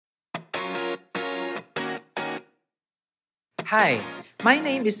Hi, my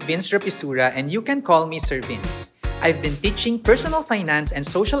name is Vince Rapisura and you can call me Sir Vince. I've been teaching personal finance and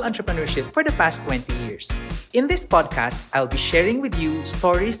social entrepreneurship for the past 20 years. In this podcast, I'll be sharing with you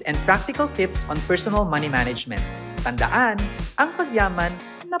stories and practical tips on personal money management. Tandaan, ang pagyaman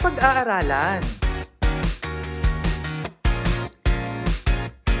na pag-aaralan.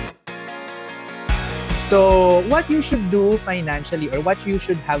 So, what you should do financially or what you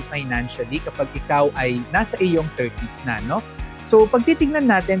should have financially kapag ikaw ay nasa iyong 30s na, no? So, pag titignan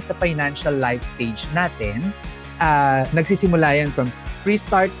natin sa financial life stage natin, nagsisimula yan from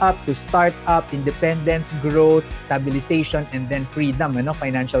pre-startup to startup, independence, growth, stabilization, and then freedom,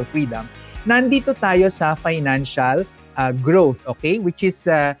 financial freedom. Nandito tayo sa financial growth, okay? Which is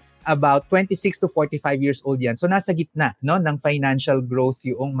about 26 to 45 years old yan. So, nasa gitna ng financial growth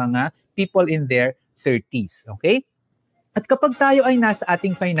yung mga people in their 30s, okay? At kapag tayo ay nasa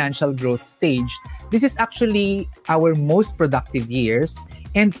ating financial growth stage, this is actually our most productive years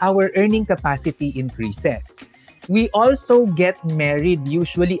and our earning capacity increases. We also get married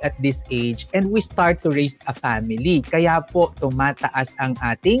usually at this age and we start to raise a family. Kaya po tumataas ang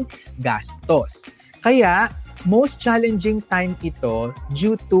ating gastos. Kaya most challenging time ito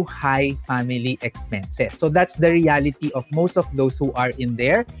due to high family expenses. So that's the reality of most of those who are in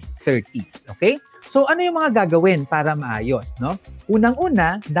their 30s, okay? So ano yung mga gagawin para maayos, no?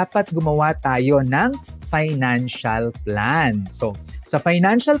 Unang-una, dapat gumawa tayo ng financial plan. So sa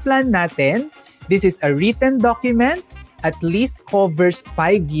financial plan natin, this is a written document, at least covers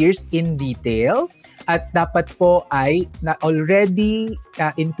 5 years in detail, at dapat po ay na already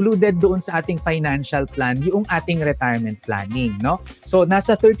included doon sa ating financial plan yung ating retirement planning, no? So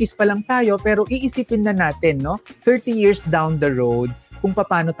nasa 30s pa lang tayo pero iisipin na natin, no? 30 years down the road kung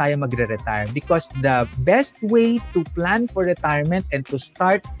paano tayo magre-retire, because the best way to plan for retirement and to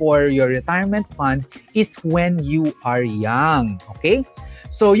start for your retirement fund is when you are young, okay?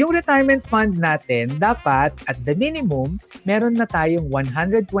 So, yung retirement fund natin, dapat at the minimum, meron na tayong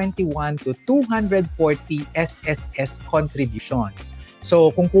 121 to 240 SSS contributions.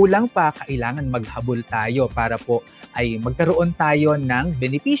 So, kung kulang pa, kailangan maghabol tayo para po ay magkaroon tayo ng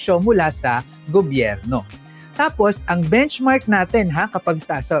benepisyo mula sa gobyerno. Tapos, ang benchmark natin, kapag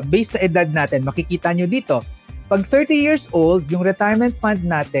based sa edad natin, makikita nyo dito, pag 30 years old, yung retirement fund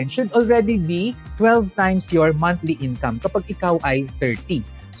natin should already be 12 times your monthly income kapag ikaw ay 30.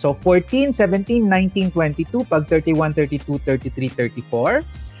 So 14, 17, 19, 22, pag 31, 32, 33, 34.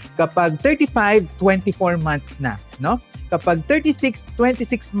 Kapag 35, 24 months na, no? Kapag 36,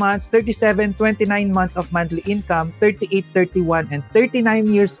 26 months, 37, 29 months of monthly income, 38, 31, and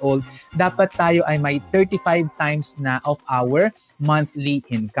 39 years old, dapat tayo ay may 35 times na of our monthly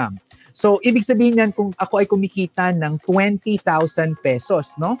income. So, ibig sabihin yan, kung ako ay kumikita ng 20,000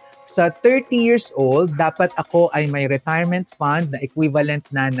 pesos, no? Sa 30 years old, dapat ako ay may retirement fund na equivalent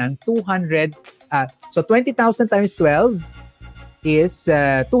na ng 200, so 20,000 times 12 is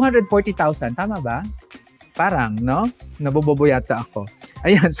 240,000, tama ba? Parang, no? Nabobobo yata ako.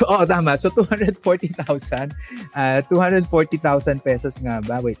 Ayan, so tama. So 240,000 pesos nga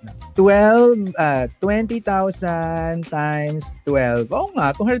ba? Wait na. 20,000 times 12. Oo nga,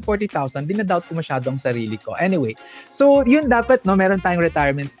 240,000. Dinadoubt ko masyado ang sarili ko. Anyway, so yun dapat, no, meron tayong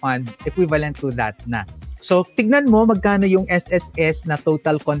retirement fund equivalent to that na. So, tignan mo magkano yung SSS na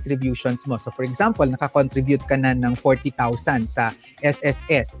total contributions mo. So, for example, nakakontribute ka na ng 40,000 sa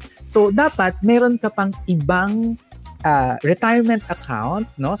SSS. So, dapat meron ka pang ibang retirement account,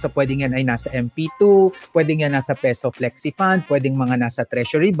 no? So, pwedeng yan ay nasa MP2, pwedeng yan nasa Peso Flexi Fund, pwedeng mga nasa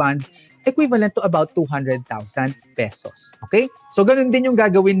Treasury Bonds, equivalent to about 200,000 pesos. Okay? So, ganun din yung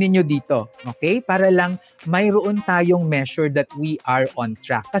gagawin ninyo dito. Okay? Para lang mayroon tayong measure that we are on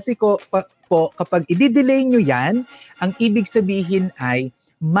track. Kasi kapag i-delay nyo yan, ang ibig sabihin ay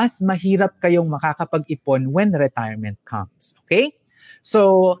mas mahirap kayong makakapag-ipon when retirement comes. Okay?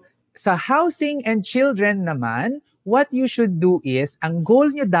 So, sa housing and children naman, what you should do is, ang goal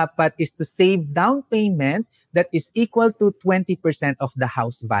nyo dapat is to save down payment that is equal to 20% of the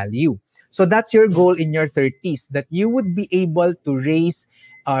house value. So that's your goal in your 30s, that you would be able to raise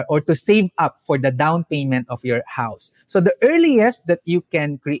or to save up for the down payment of your house. So the earliest that you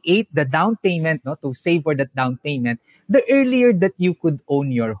can create the down payment, no, to save for that down payment, the earlier that you could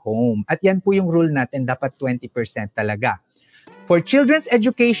own your home. At yan po yung rule natin, dapat 20% talaga. For children's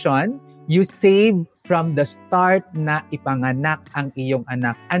education, you save from the start na ipanganak ang iyong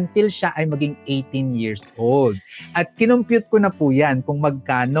anak until siya ay maging 18 years old. At kinumpute ko na po yan kung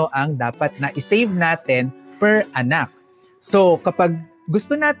magkano ang dapat na isave natin per anak. So kapag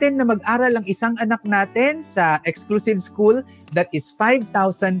gusto natin na mag-aral ang isang anak natin sa exclusive school, that is 5,000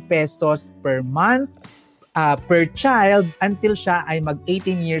 pesos per month per child until siya ay mag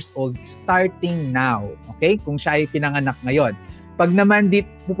 18 years old starting now. Okay? Kung siya ay pinanganak ngayon. Pag naman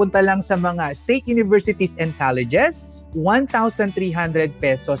pupunta lang sa mga state universities and colleges, 1,300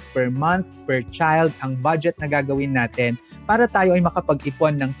 pesos per month per child ang budget na gagawin natin para tayo ay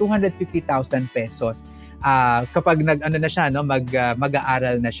makapag-ipon ng 250,000 pesos kapag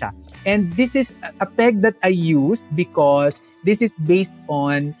mag-aaral na siya. And this is a peg that I used because this is based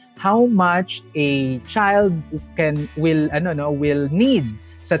on how much a child will need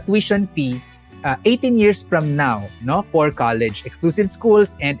sa tuition fee 18 years from now, no, for college. Exclusive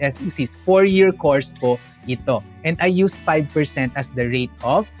schools and SUCs, 4-year course po ito. And I used 5% as the rate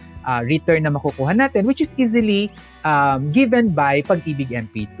of return na makukuha natin, which is easily given by Pag-ibig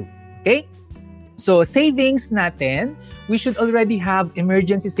MP2. Okay? So, savings natin, we should already have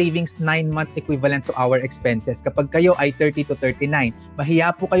emergency savings 9 months equivalent to our expenses. Kapag kayo ay 30 to 39,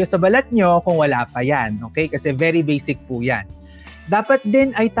 mahiya po kayo sa balat nyo kung wala pa yan. Okay? Kasi very basic po yan. Dapat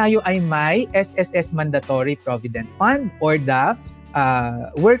din ay tayo ay may SSS Mandatory Provident Fund or the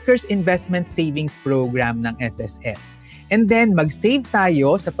Workers Investment Savings Program ng SSS. And then, mag-save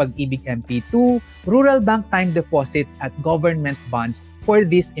tayo sa Pag-ibig MP2, Rural Bank Time Deposits at Government Bonds for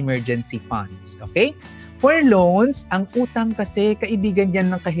these emergency funds. Okay? For loans, ang utang kasi kaibigan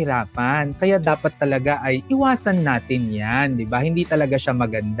yan ng kahirapan. Kaya dapat talaga ay iwasan natin yan. Diba? Hindi talaga siya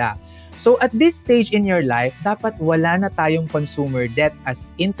maganda. So at this stage in your life, dapat wala na tayong consumer debt as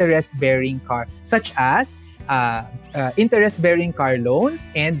interest-bearing such as interest-bearing car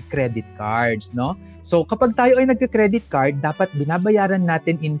loans and credit cards, no? So kapag tayo ay nagka-credit card, dapat binabayaran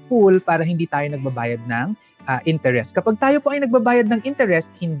natin in full para hindi tayo nagbabayad ng interest. Kapag tayo po ay nagbabayad ng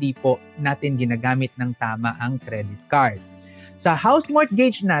interest, hindi po natin ginagamit ng tama ang credit card. Sa house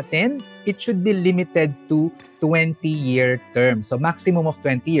mortgage natin, it should be limited to 20-year term. So maximum of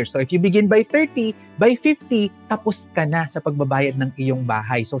 20 years. So if you begin by 30, by 50, tapos ka na sa pagbabayad ng iyong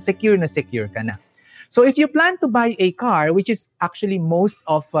bahay. So secure na secure ka na. So if you plan to buy a car, which is actually most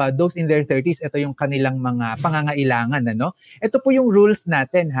of those in their 30s, ito yung kanilang mga pangangailangan. Ano? Ito po yung rules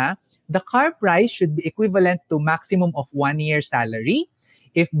natin. Ha? The car price should be equivalent to maximum of 1 year salary.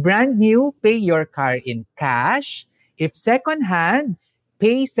 If brand new, pay your car in cash. If second hand,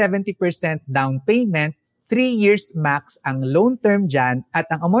 pay 70% down payment, 3 years max ang loan term dyan, at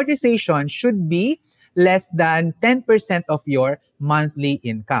ang amortization should be less than 10% of your monthly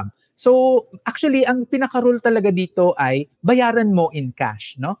income. So, actually, ang pinaka-rule talaga dito ay bayaran mo in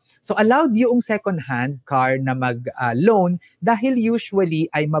cash, no? So, allowed yung second-hand car na mag-loan dahil usually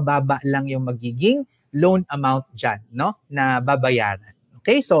ay mababa lang yung magiging loan amount dyan, no? Na babayaran.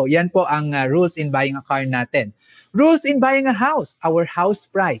 Okay? So, yan po ang rules in buying a car natin. Rules in buying a house. Our house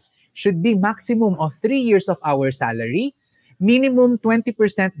price should be maximum of 3 years of our salary. Minimum 20%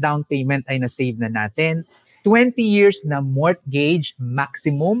 down payment ay na-save na natin. 20 years na mortgage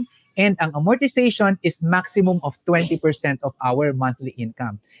maximum. And ang amortization is maximum of 20% of our monthly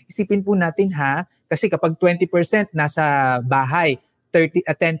income. Isipin po natin ha, kasi kapag 20% nasa bahay, 10%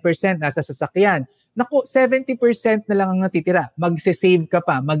 nasa sasakyan, naku, 70% na lang ang natitira. Magse-save ka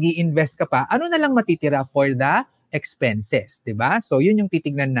pa, mag-i-invest ka pa, ano na lang matitira for the expenses, diba? So yun yung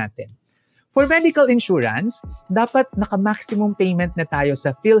titignan natin. For medical insurance, dapat naka-maximum payment na tayo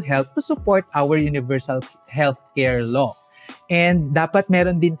sa PhilHealth to support our universal healthcare law. And dapat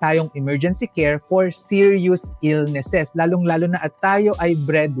meron din tayong emergency care for serious illnesses, lalong-lalo na at tayo ay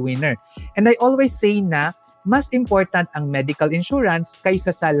breadwinner. And I always say na mas important ang medical insurance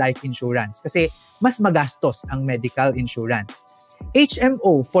kaysa sa life insurance kasi mas magastos ang medical insurance.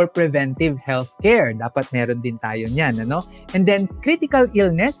 HMO for preventive healthcare, dapat meron din tayo niyan, ano? And then critical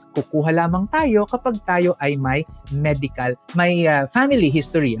illness, kukuha lamang tayo kapag tayo ay may family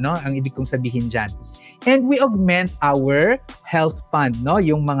history, no? Ang ibig kong sabihin diyan. And we augment our health fund, no?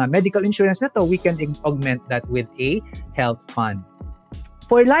 Yung mga medical insurance na to, we can augment that with a health fund.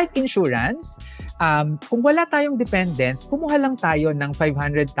 For life insurance, kung wala tayong dependents, kumuha lang tayo ng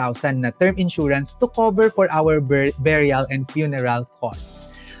 500,000 na term insurance to cover for our burial and funeral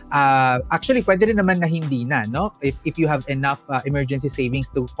costs. Actually, pwede rin naman na hindi na, no? If you have enough emergency savings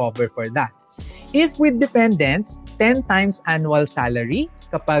to cover for that. If with dependents, 10 times annual salary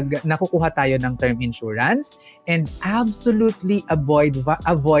kapag nakukuha tayo ng term insurance, and absolutely avoid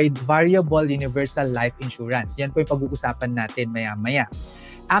variable universal life insurance. Yan po yung pag-uusapan natin maya-maya.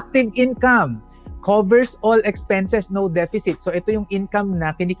 Active income covers all expenses, no deficit. So ito yung income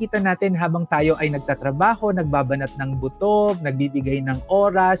na kinikita natin habang tayo ay nagtatrabaho, nagbabanat ng buto, nagbibigay ng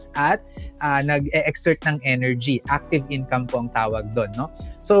oras, at nag-exert ng energy. Active income po ang tawag doon, no?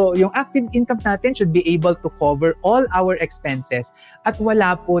 So yung active income natin should be able to cover all our expenses at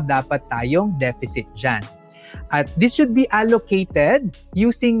wala po dapat tayong deficit dyan. At this should be allocated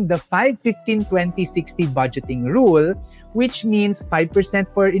using the 5-15-20-60 budgeting rule, which means 5%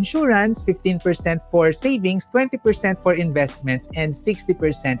 for insurance, 15% for savings, 20% for investments, and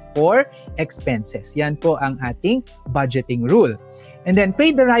 60% for expenses. Yan po ang ating budgeting rule. And then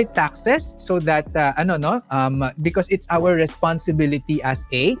pay the right taxes so that because it's our responsibility as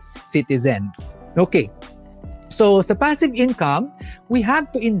a citizen. Okay. So sa passive income, we have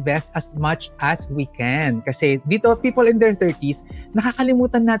to invest as much as we can. Kasi dito, people in their 30s,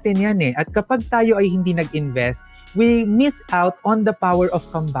 nakakalimutan natin yan eh. At kapag tayo ay hindi nag-invest, we miss out on the power of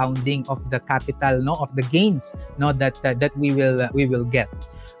compounding of the capital, of the gains, that we will get.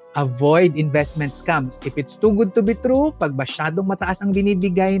 Avoid investment scams. If it's too good to be true, pag masyadong mataas ang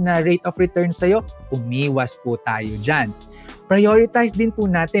binibigay na rate of return sa'yo, umiwas po tayo dyan. Prioritize din po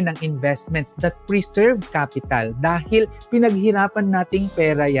natin ang investments that preserve capital dahil pinaghirapan nating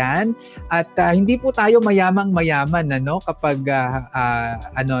pera yan at hindi po tayo mayamang-mayaman kapag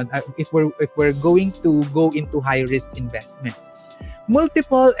if we're going to go into high risk investments.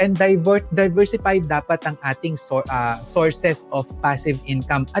 Multiple and diversified dapat ang ating sources of passive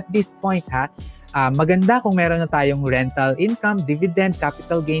income at this point maganda kung meron na tayong rental income, dividend,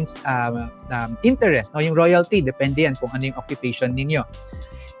 capital gains, interest, yung royalty, depende yan kung ano yung occupation ninyo.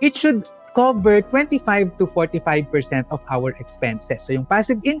 It should cover 25 to 45% of our expenses. So yung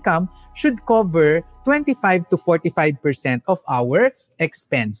passive income should cover 25 to 45% of our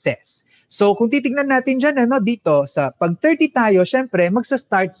expenses. So kung titingnan natin dyan, dito, sa pag 30 tayo, syempre,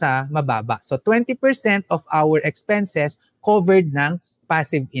 magsa-start sa mababa. So 20% of our expenses covered ng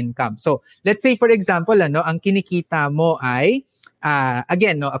passive income. So let's say for example, ang kinikita mo ay,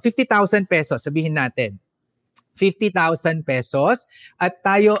 50,000 pesos, sabihin natin. 50,000 pesos at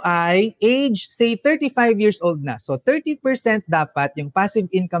tayo ay age, say 35 years old na. So 30% dapat yung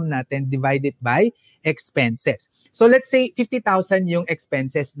passive income natin divided by expenses. So let's say 50,000 yung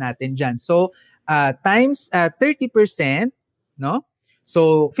expenses natin dyan. So times 30%,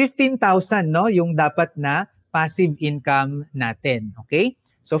 So 15,000 yung dapat na passive income natin, okay?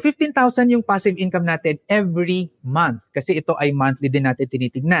 So 15,000 yung passive income natin every month kasi ito ay monthly din natin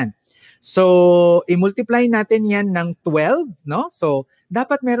tinitignan. So i-multiply natin yan ng 12, So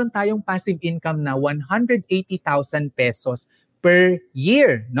dapat meron tayong passive income na 180,000 pesos per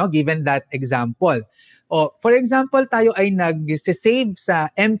year, given that example. For example, tayo ay nag-save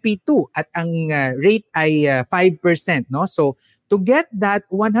sa MP2 at ang rate ay 5%, So to get that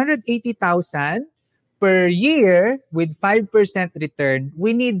 180,000 per year with 5% return, we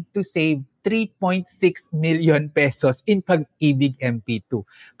need to save 3.6 million pesos in Pag-ibig MP2.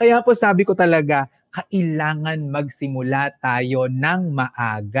 Kaya po sabi ko talaga, kailangan magsimula tayo ng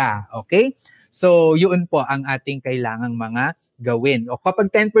maaga. Okay? So yun po ang ating kailangang mga gawin. O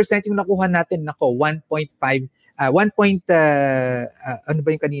kapag 10% yung nakuha natin, 1.5, ano ba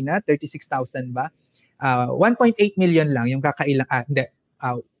yung kanina? 36,000 ba? 1.8 million lang yung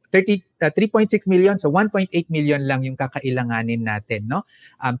 3.6 million, so 1.8 million lang yung kakailanganin natin,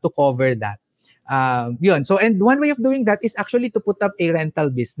 to cover that. Yun. So, and one way of doing that is actually to put up a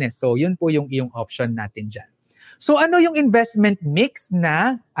rental business. So, yun po yung iyong option natin dyan. So, ano yung investment mix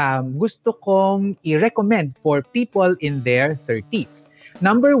na gusto kong i-recommend for people in their 30s?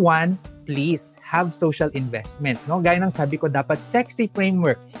 Number 1, please have social investments. Gaya ng sabi ko, dapat sexy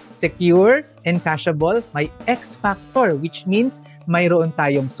framework. Secure and cashable, may X factor, which means mayroon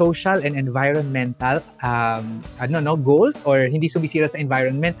tayong social and environmental goals or hindi sumisira sa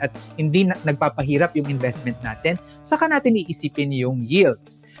environment at hindi nagpapahirap yung investment natin. Saka natin iisipin yung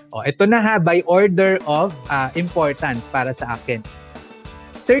yields. Ito na by order of importance para sa akin.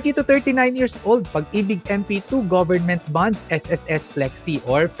 30 to 39 years old, Pag-ibig MP2, government bonds, SSS Flexi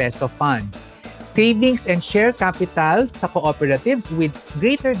or Peso Fund. Savings and share capital sa cooperatives with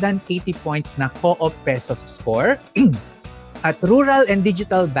greater than 80 points na Co-op Pesos score. At rural and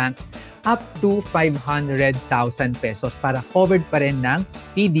digital banks up to 500,000 pesos para covered pa rin ng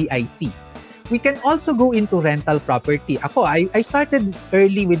PDIC. We can also go into rental property. Ako, I started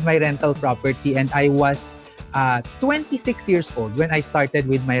early with my rental property and I was 26 years old when I started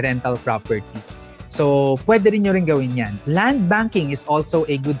with my rental property. So, pwede rin nyo rin gawin yan. Land banking is also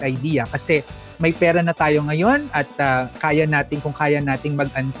a good idea kasi may pera na tayo ngayon at kaya nating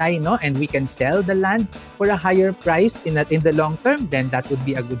mag-antay, and we can sell the land for a higher price in the long term, then that would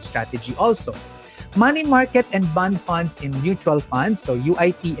be a good strategy also. Money market and bond funds in mutual funds, so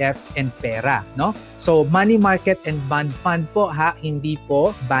UITFs and pera, So money market and bond fund po hindi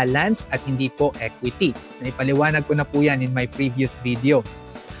po balance at hindi po equity. Naipaliwanag ko na po yan in my previous videos.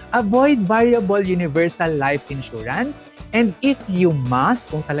 Avoid variable universal life insurance And if you must,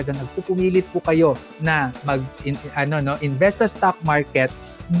 kung talagang nagpupumilit po kayo na invest sa stock market,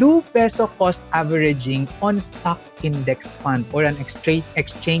 do peso cost averaging on stock index fund or an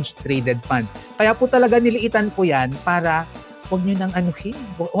exchange traded fund. Kaya po talaga niliitan po yan para huwag nyo nang anuhin.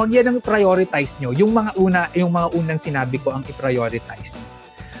 Huwag yan ang prioritize nyo. Yung mga unang sinabi ko ang i-prioritize nyo.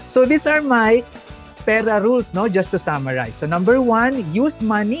 So these are my pera rules, no? Just to summarize. So number 1, use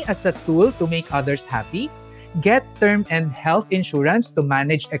money as a tool to make others happy. Get term and health insurance to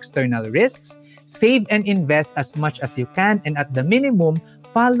manage external risks. Save and invest as much as you can. And at the minimum,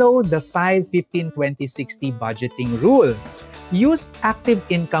 follow the 5-15-20-60 budgeting rule. Use active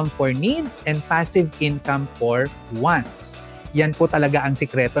income for needs and passive income for wants. Yan po talaga ang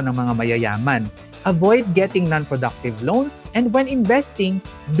sikreto ng mga mayayaman. Avoid getting non-productive loans, and when investing,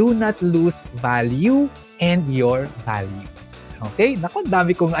 do not lose value and your values. Okay? Naku,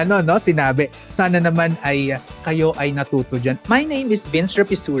 dami kong sinabi. Sana naman ay kayo ay natuto dyan. My name is Vince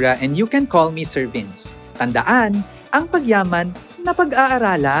Rapisura and you can call me Sir Vince. Tandaan, ang pagyaman na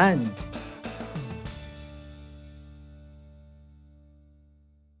pag-aaralan.